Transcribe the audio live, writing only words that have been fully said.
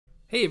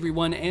Hey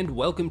everyone, and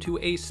welcome to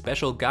a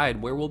special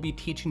guide where we'll be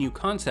teaching you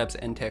concepts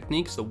and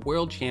techniques the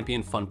world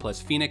champion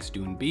FunPlus Phoenix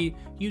doinb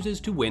uses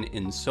to win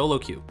in solo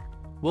queue.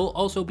 We'll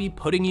also be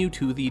putting you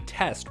to the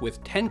test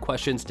with 10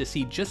 questions to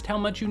see just how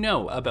much you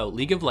know about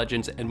League of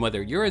Legends and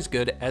whether you're as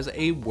good as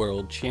a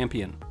world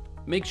champion.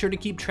 Make sure to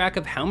keep track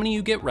of how many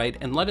you get right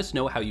and let us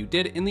know how you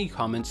did in the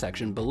comment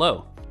section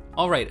below.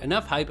 Alright,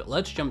 enough hype,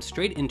 let's jump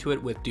straight into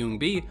it with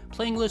doinb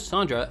playing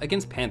Lissandra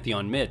against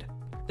Pantheon mid.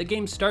 The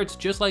game starts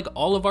just like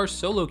all of our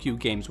solo queue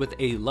games with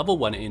a level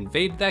 1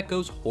 invade that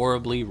goes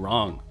horribly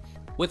wrong,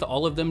 with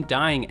all of them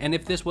dying, and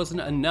if this wasn't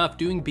enough,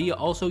 doinb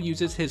also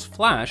uses his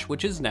flash,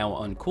 which is now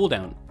on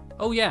cooldown.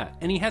 Oh yeah,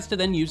 and he has to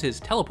then use his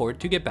teleport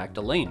to get back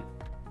to lane.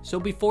 So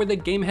before the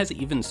game has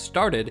even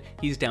started,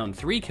 he's down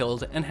 3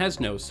 kills and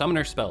has no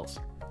summoner spells.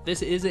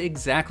 This is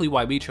exactly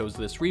why we chose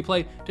this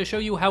replay, to show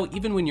you how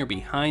even when you're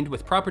behind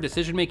with proper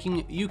decision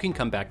making, you can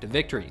come back to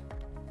victory.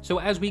 So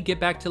as we get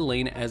back to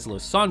lane as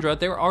Lissandra,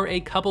 there are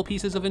a couple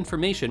pieces of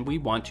information we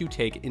want to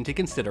take into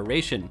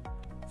consideration.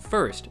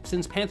 First,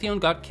 since Pantheon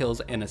got kills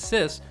and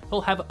assists,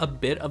 he'll have a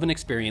bit of an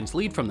experience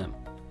lead from them.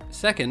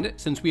 Second,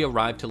 since we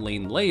arrived to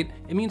lane late,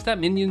 it means that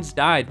minions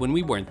died when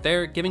we weren't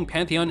there, giving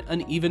Pantheon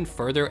an even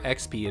further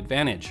XP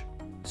advantage.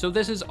 So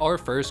this is our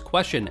first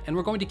question, and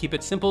we're going to keep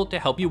it simple to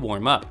help you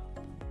warm up.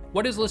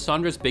 What is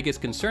Lissandra's biggest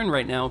concern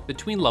right now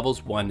between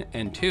levels 1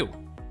 and 2?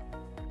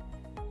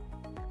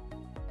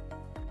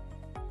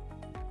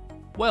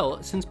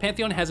 Well, since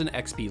Pantheon has an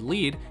XP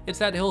lead, it's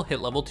that he'll hit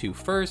level 2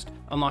 first,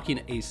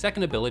 unlocking a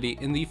second ability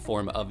in the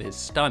form of his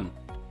stun.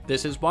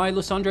 This is why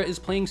Lissandra is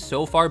playing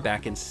so far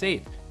back and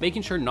safe,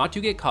 making sure not to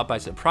get caught by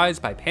surprise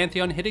by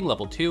Pantheon hitting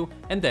level 2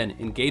 and then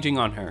engaging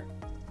on her.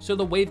 So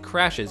the wave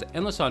crashes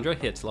and Lissandra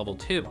hits level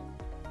 2.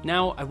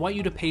 Now, I want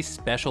you to pay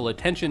special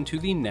attention to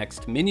the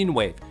next minion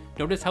wave.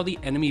 Notice how the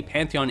enemy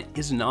Pantheon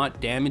is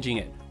not damaging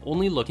it,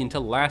 only looking to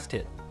last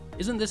hit.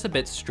 Isn't this a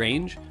bit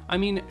strange? I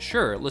mean,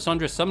 sure,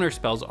 Lissandra's summoner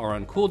spells are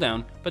on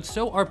cooldown, but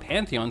so are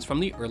Pantheon's from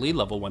the early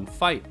level 1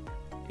 fight.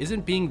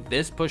 Isn't being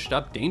this pushed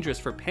up dangerous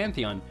for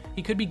Pantheon?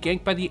 He could be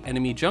ganked by the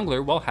enemy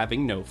jungler while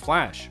having no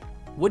flash.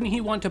 Wouldn't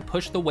he want to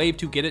push the wave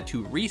to get it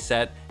to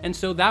reset, and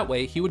so that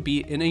way he would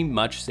be in a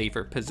much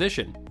safer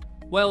position?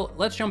 Well,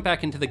 let's jump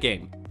back into the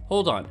game.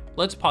 Hold on,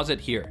 let's pause it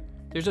here.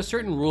 There's a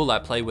certain rule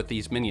at play with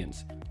these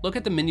minions. Look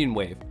at the minion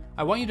wave.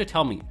 I want you to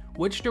tell me,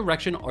 which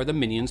direction are the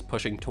minions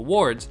pushing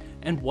towards,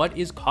 and what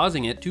is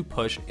causing it to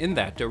push in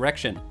that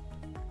direction?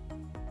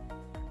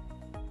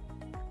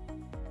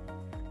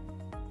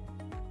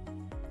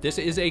 This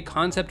is a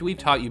concept we've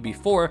taught you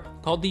before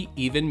called the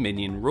even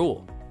minion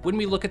rule. When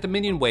we look at the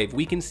minion wave,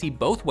 we can see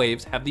both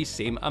waves have the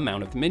same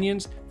amount of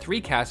minions,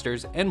 3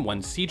 casters and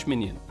 1 siege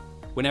minion.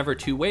 Whenever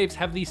 2 waves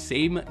have the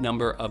same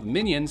number of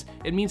minions,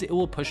 it means it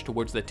will push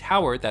towards the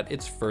tower that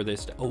it's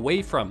furthest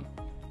away from.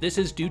 This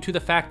is due to the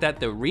fact that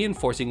the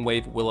reinforcing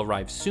wave will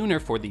arrive sooner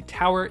for the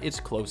tower it's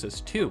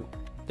closest to.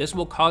 This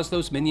will cause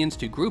those minions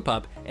to group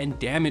up and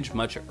damage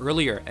much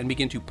earlier and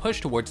begin to push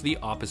towards the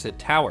opposite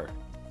tower.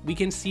 We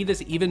can see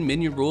this even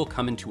minion rule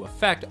come into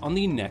effect on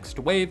the next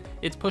wave.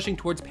 It's pushing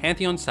towards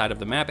Pantheon's side of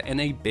the map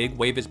and a big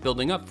wave is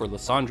building up for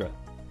Lissandra.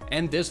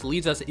 And this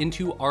leads us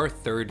into our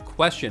third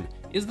question.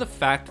 Is the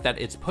fact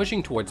that it's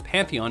pushing towards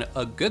Pantheon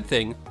a good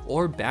thing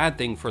or bad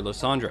thing for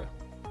Lissandra?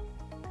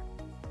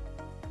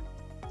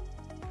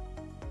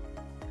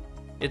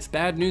 It's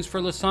bad news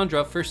for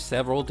Lissandra for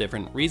several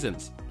different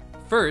reasons.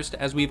 First,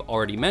 as we've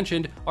already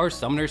mentioned, our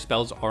summoner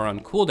spells are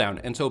on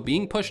cooldown, and so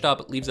being pushed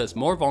up leaves us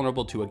more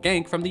vulnerable to a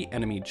gank from the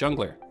enemy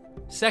jungler.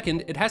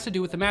 Second, it has to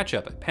do with the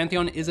matchup.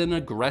 Pantheon is an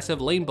aggressive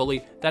lane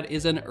bully that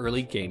is an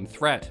early game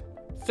threat.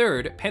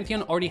 Third,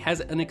 Pantheon already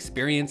has an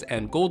experience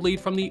and gold lead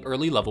from the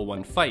early level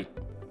 1 fight.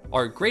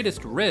 Our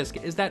greatest risk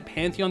is that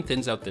Pantheon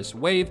thins out this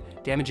wave,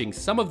 damaging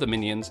some of the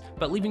minions,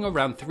 but leaving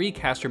around 3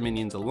 caster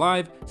minions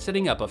alive,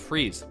 setting up a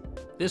freeze.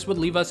 This would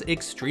leave us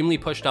extremely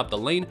pushed up the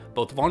lane,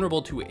 both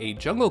vulnerable to a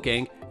jungle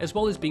gank, as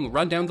well as being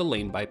run down the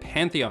lane by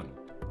Pantheon.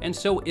 And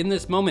so in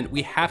this moment,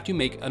 we have to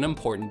make an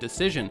important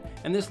decision,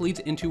 and this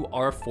leads into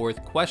our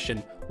fourth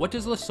question. What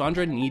does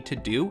Lissandra need to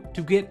do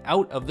to get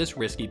out of this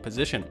risky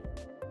position?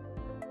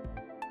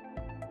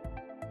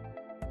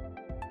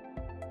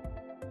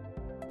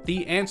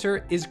 The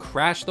answer is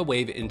crash the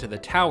wave into the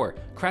tower.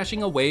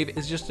 Crashing a wave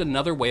is just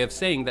another way of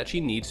saying that she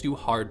needs to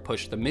hard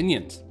push the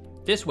minions.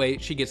 This way,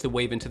 she gets the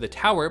wave into the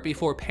tower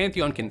before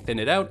Pantheon can thin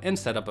it out and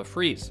set up a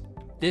freeze.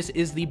 This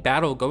is the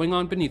battle going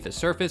on beneath the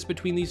surface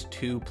between these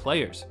two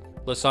players.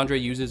 Lissandra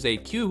uses a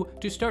Q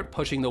to start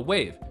pushing the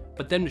wave,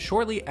 but then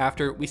shortly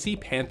after, we see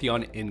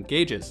Pantheon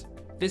engages.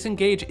 This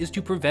engage is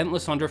to prevent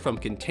Lissandra from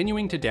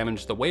continuing to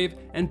damage the wave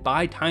and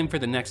buy time for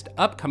the next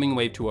upcoming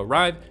wave to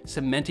arrive,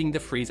 cementing the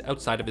freeze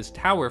outside of his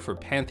tower for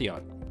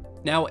Pantheon.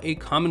 Now, a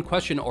common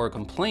question or a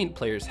complaint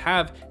players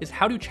have is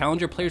how do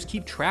challenger players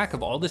keep track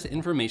of all this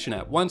information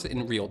at once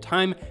in real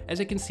time, as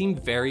it can seem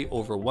very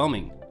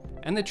overwhelming.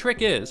 And the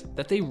trick is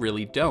that they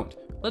really don't.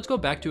 Let's go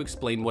back to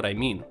explain what I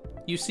mean.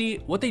 You see,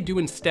 what they do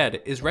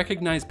instead is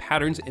recognize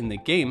patterns in the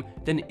game,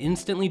 then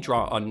instantly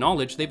draw on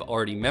knowledge they've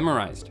already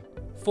memorized.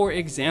 For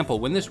example,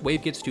 when this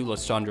wave gets to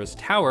Lissandra's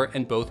tower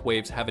and both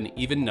waves have an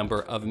even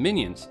number of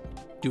minions,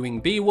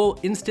 doinb will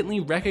instantly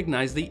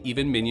recognize the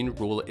even minion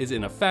rule is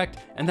in effect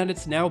and that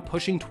it's now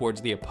pushing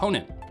towards the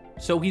opponent.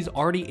 So he's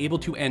already able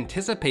to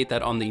anticipate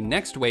that on the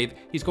next wave,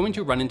 he's going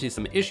to run into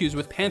some issues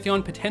with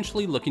Pantheon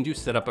potentially looking to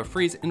set up a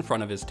freeze in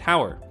front of his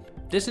tower.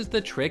 This is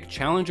the trick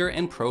challenger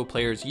and pro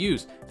players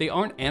use. They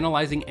aren't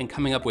analyzing and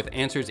coming up with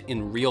answers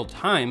in real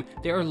time,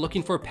 they are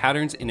looking for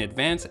patterns in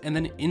advance and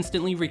then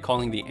instantly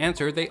recalling the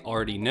answer they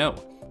already know.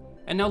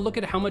 And now look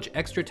at how much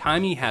extra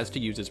time he has to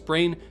use his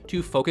brain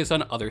to focus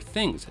on other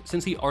things,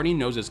 since he already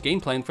knows his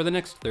game plan for the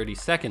next 30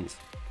 seconds.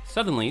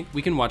 Suddenly,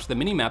 we can watch the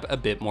minimap a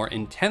bit more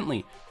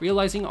intently,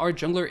 realizing our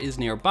jungler is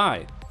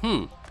nearby.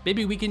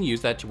 Maybe we can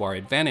use that to our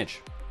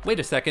advantage. Wait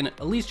a second,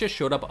 Elise just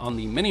showed up on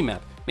the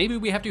minimap. Maybe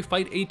we have to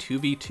fight a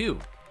 2v2.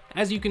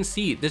 As you can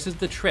see, this is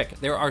the trick.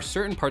 There are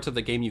certain parts of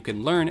the game you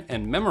can learn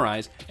and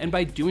memorize, and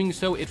by doing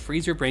so, it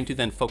frees your brain to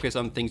then focus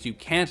on things you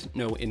can't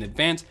know in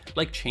advance,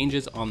 like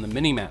changes on the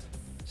minimap.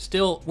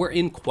 Still, we're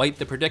in quite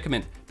the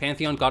predicament.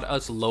 Pantheon got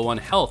us low on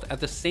health.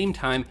 At the same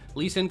time,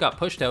 Lee Sin got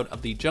pushed out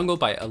of the jungle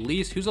by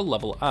Elise, who's a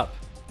level up.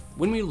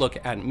 When we look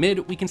at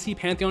mid, we can see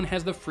Pantheon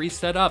has the freeze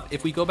set up.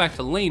 If we go back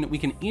to lane, we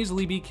can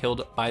easily be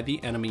killed by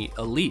the enemy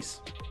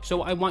Elise.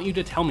 So I want you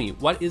to tell me,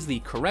 what is the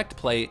correct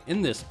play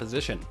in this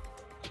position?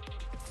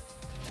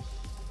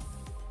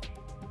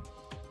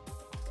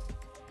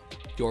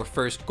 Your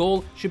first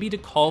goal should be to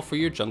call for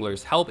your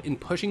jungler's help in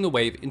pushing the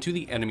wave into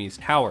the enemy's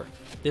tower.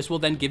 This will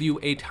then give you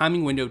a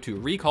timing window to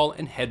recall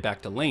and head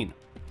back to lane.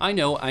 I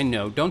know,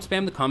 don't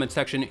spam the comment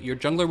section, your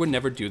jungler would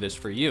never do this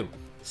for you.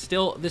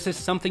 Still, this is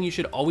something you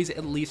should always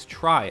at least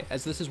try,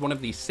 as this is one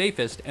of the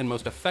safest and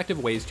most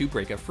effective ways to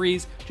break a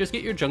freeze. Just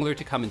get your jungler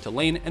to come into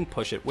lane and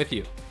push it with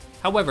you.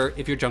 However,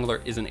 if your jungler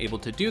isn't able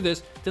to do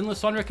this, then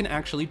Lissandra can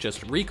actually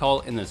just recall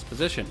in this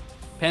position.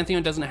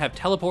 Pantheon doesn't have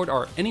teleport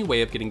or any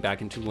way of getting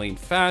back into lane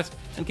fast,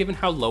 and given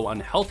how low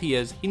on health he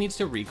is, he needs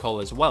to recall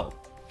as well.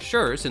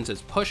 Sure, since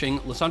it's pushing,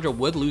 Lissandra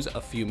would lose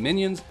a few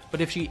minions,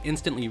 but if she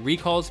instantly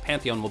recalls,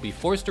 Pantheon will be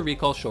forced to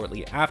recall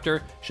shortly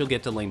after. She'll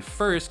get to lane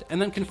first, and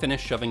then can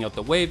finish shoving out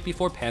the wave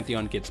before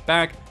Pantheon gets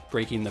back,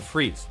 breaking the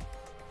freeze.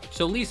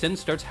 So Lee Sin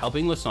starts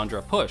helping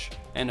Lissandra push,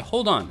 and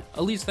hold on,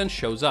 Elise then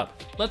shows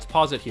up. Let's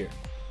pause it here.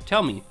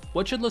 Tell me,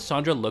 what should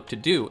Lissandra look to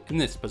do in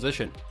this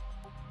position?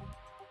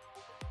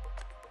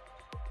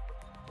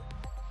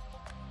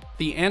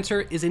 The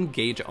answer is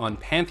engage on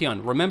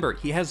Pantheon. Remember,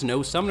 he has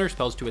no summoner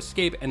spells to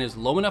escape and is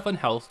low enough on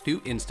health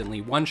to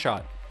instantly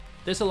one-shot.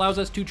 This allows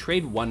us to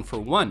trade 1 for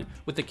 1,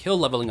 with the kill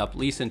leveling up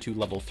Lee Sin to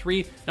level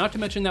 3, not to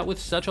mention that with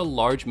such a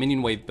large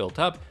minion wave built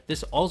up,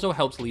 this also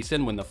helps Lee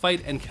Sin win the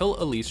fight and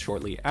kill Elise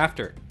shortly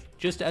after.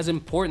 Just as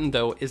important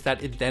though is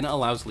that it then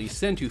allows Lee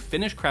Sin to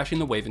finish crashing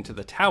the wave into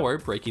the tower,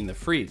 breaking the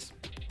freeze.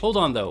 Hold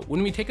on though,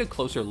 when we take a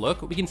closer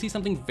look, we can see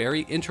something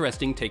very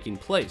interesting taking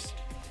place.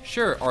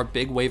 Sure, our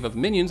big wave of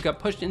minions got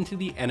pushed into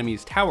the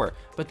enemy's tower,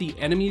 but the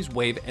enemy's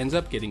wave ends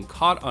up getting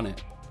caught on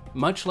it.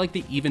 Much like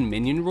the even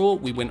minion rule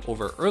we went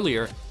over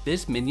earlier,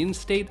 this minion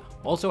state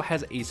also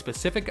has a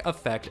specific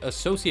effect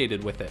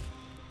associated with it.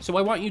 So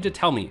I want you to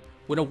tell me,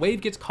 when a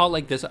wave gets caught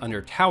like this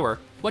under tower,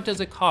 what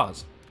does it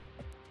cause?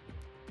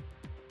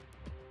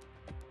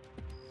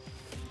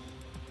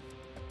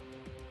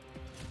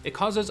 It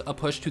causes a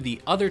push to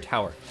the other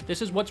tower.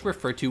 This is what's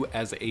referred to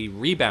as a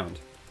rebound.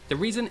 The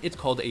reason it's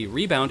called a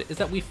rebound is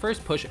that we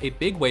first push a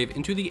big wave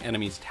into the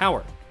enemy's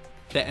tower.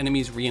 The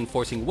enemy's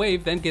reinforcing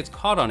wave then gets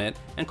caught on it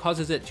and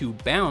causes it to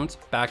bounce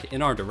back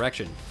in our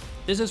direction.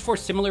 This is for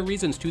similar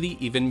reasons to the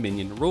even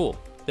minion rule.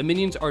 The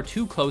minions are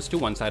too close to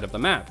one side of the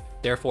map,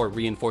 therefore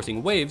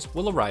reinforcing waves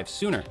will arrive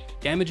sooner,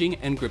 damaging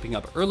and gripping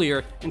up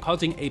earlier and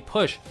causing a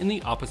push in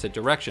the opposite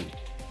direction.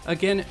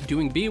 Again,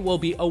 doinb will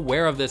be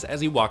aware of this as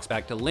he walks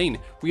back to lane,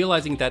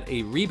 realizing that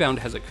a rebound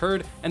has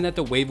occurred and that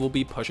the wave will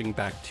be pushing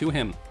back to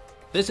him.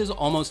 This is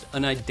almost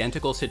an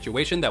identical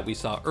situation that we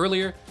saw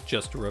earlier,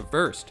 just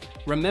reversed.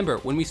 Remember,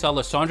 when we saw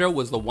Lissandra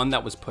was the one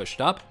that was pushed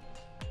up?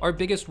 Our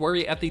biggest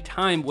worry at the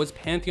time was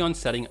Pantheon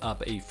setting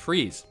up a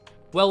freeze.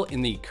 Well,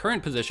 in the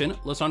current position,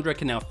 Lissandra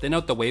can now thin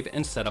out the wave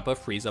and set up a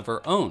freeze of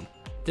her own.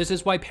 This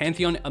is why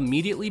Pantheon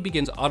immediately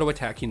begins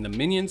auto-attacking the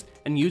minions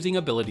and using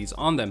abilities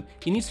on them.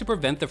 He needs to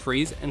prevent the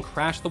freeze and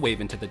crash the wave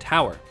into the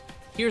tower.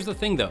 Here's the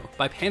thing though,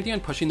 by Pantheon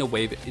pushing the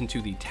wave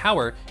into the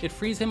tower, it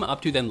frees him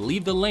up to then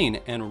leave the lane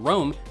and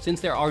roam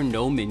since there are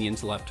no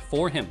minions left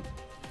for him.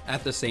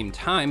 At the same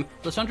time,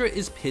 Lissandra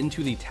is pinned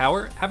to the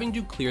tower, having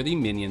to clear the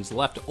minions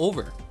left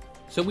over.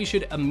 So we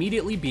should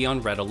immediately be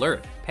on red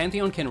alert.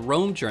 Pantheon can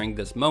roam during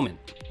this moment.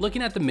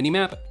 Looking at the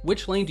minimap,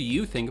 which lane do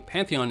you think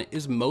Pantheon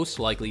is most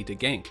likely to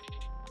gank?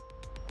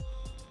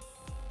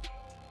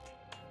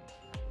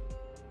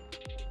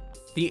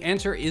 The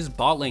answer is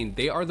bot lane.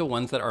 They are the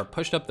ones that are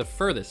pushed up the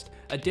furthest.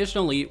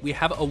 Additionally, we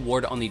have a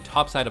ward on the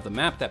top side of the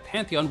map that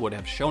Pantheon would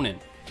have shown in.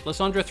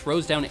 Lissandra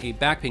throws down a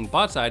backping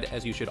bot side,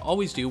 as you should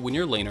always do when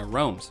your laner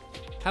roams.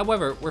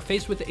 However, we're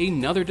faced with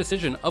another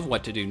decision of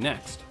what to do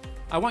next.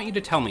 I want you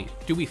to tell me,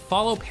 do we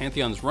follow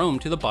Pantheon's roam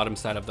to the bottom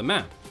side of the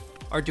map?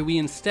 or do we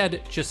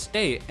instead just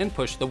stay and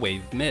push the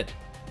wave mid?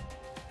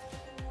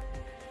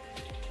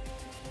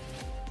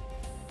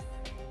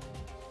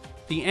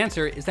 The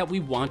answer is that we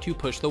want to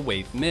push the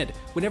wave mid.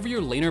 Whenever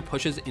your laner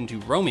pushes into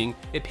roaming,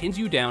 it pins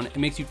you down and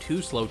makes you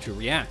too slow to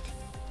react.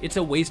 It's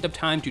a waste of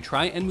time to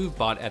try and move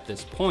bot at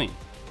this point.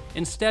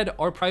 Instead,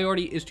 our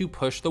priority is to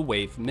push the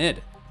wave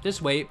mid.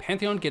 This way,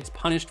 Pantheon gets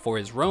punished for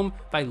his roam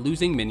by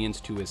losing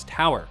minions to his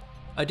tower.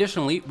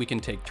 Additionally, we can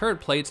take turret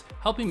plates,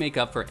 helping make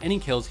up for any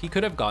kills he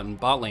could have gotten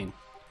bot lane.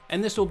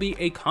 And this will be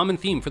a common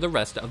theme for the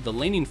rest of the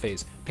laning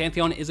phase.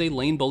 Pantheon is a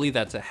lane bully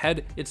that's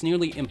ahead. It's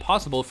nearly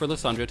impossible for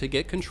Lissandra to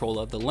get control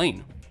of the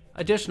lane.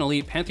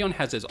 Additionally, Pantheon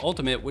has his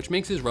ultimate, which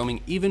makes his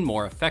roaming even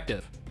more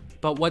effective.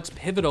 But what's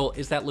pivotal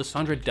is that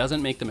Lissandra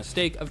doesn't make the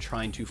mistake of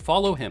trying to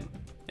follow him.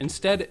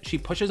 Instead, she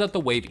pushes out the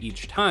wave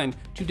each time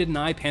to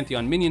deny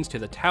Pantheon minions to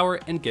the tower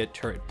and get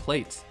turret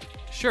plates.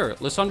 Sure,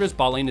 Lissandra's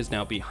bot lane is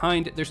now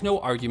behind, there's no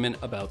argument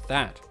about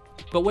that.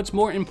 But what's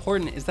more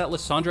important is that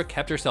Lissandra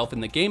kept herself in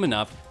the game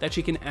enough that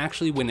she can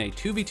actually win a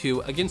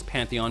 2v2 against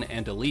Pantheon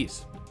and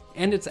Elise.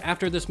 And it's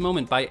after this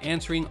moment, by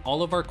answering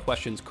all of our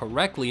questions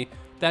correctly,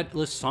 that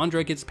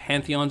Lissandra gets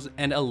Pantheon's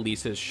and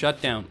Elise's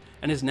shutdown,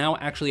 and is now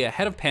actually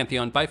ahead of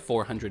Pantheon by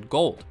 400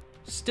 gold.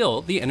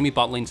 Still, the enemy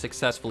bot lane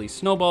successfully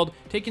snowballed,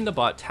 taking the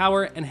bot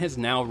tower, and has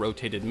now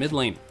rotated mid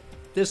lane.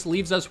 This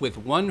leaves us with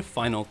one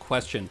final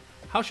question.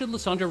 How should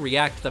Lissandra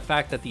react to the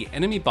fact that the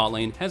enemy bot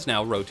lane has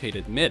now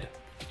rotated mid?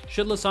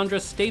 Should Lissandra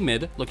stay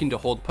mid, looking to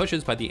hold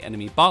pushes by the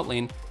enemy bot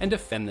lane and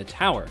defend the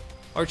tower?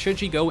 Or should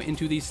she go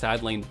into the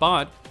side lane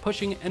bot,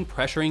 pushing and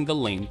pressuring the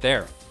lane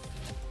there?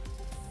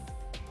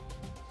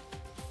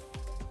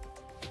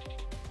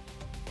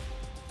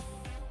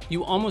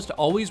 You almost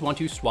always want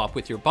to swap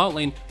with your bot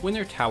lane when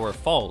their tower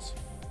falls.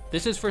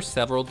 This is for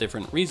several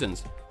different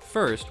reasons.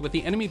 First, with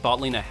the enemy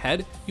bot lane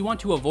ahead, you want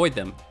to avoid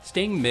them.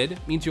 Staying mid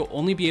means you'll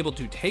only be able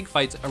to take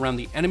fights around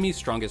the enemy's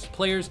strongest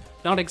players,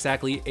 not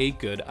exactly a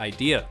good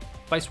idea.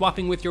 By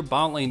swapping with your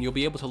bot lane, you'll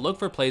be able to look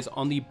for plays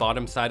on the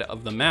bottom side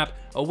of the map,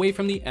 away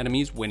from the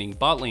enemy's winning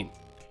bot lane.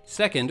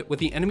 Second, with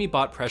the enemy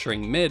bot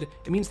pressuring mid,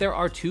 it means there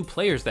are two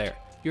players there.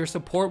 Your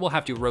support will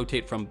have to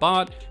rotate from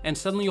bot, and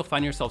suddenly you'll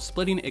find yourself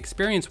splitting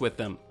experience with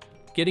them.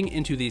 Getting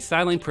into the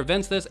side lane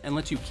prevents this and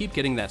lets you keep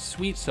getting that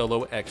sweet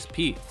solo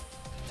XP.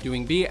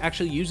 doinb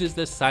actually uses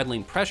this side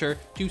lane pressure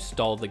to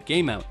stall the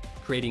game out,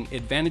 creating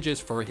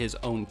advantages for his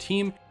own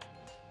team,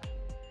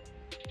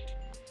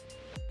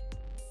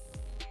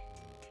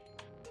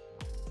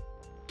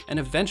 and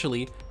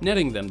eventually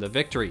netting them the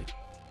victory.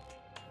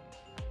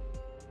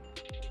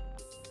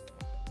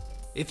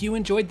 If you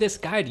enjoyed this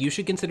guide, you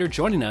should consider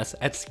joining us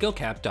at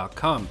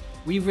skillcapped.com.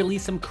 We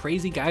release some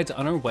crazy guides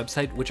on our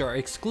website which are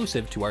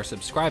exclusive to our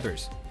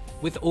subscribers.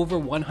 With over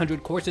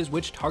 100 courses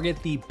which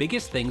target the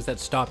biggest things that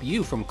stop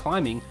you from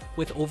climbing,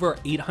 with over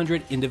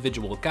 800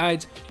 individual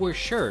guides, we're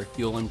sure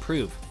you'll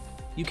improve.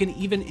 You can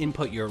even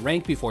input your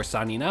rank before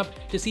signing up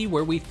to see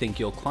where we think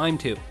you'll climb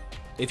to.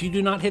 If you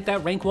do not hit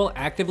that rank while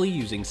actively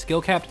using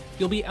skillcapped,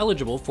 you'll be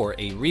eligible for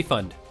a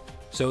refund.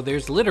 So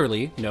there's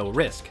literally no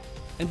risk.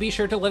 And be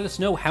sure to let us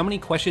know how many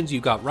questions you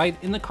got right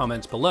in the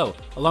comments below,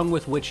 along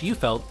with which you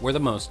felt were the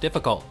most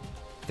difficult.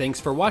 Thanks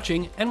for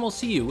watching, and we'll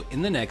see you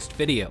in the next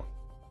video.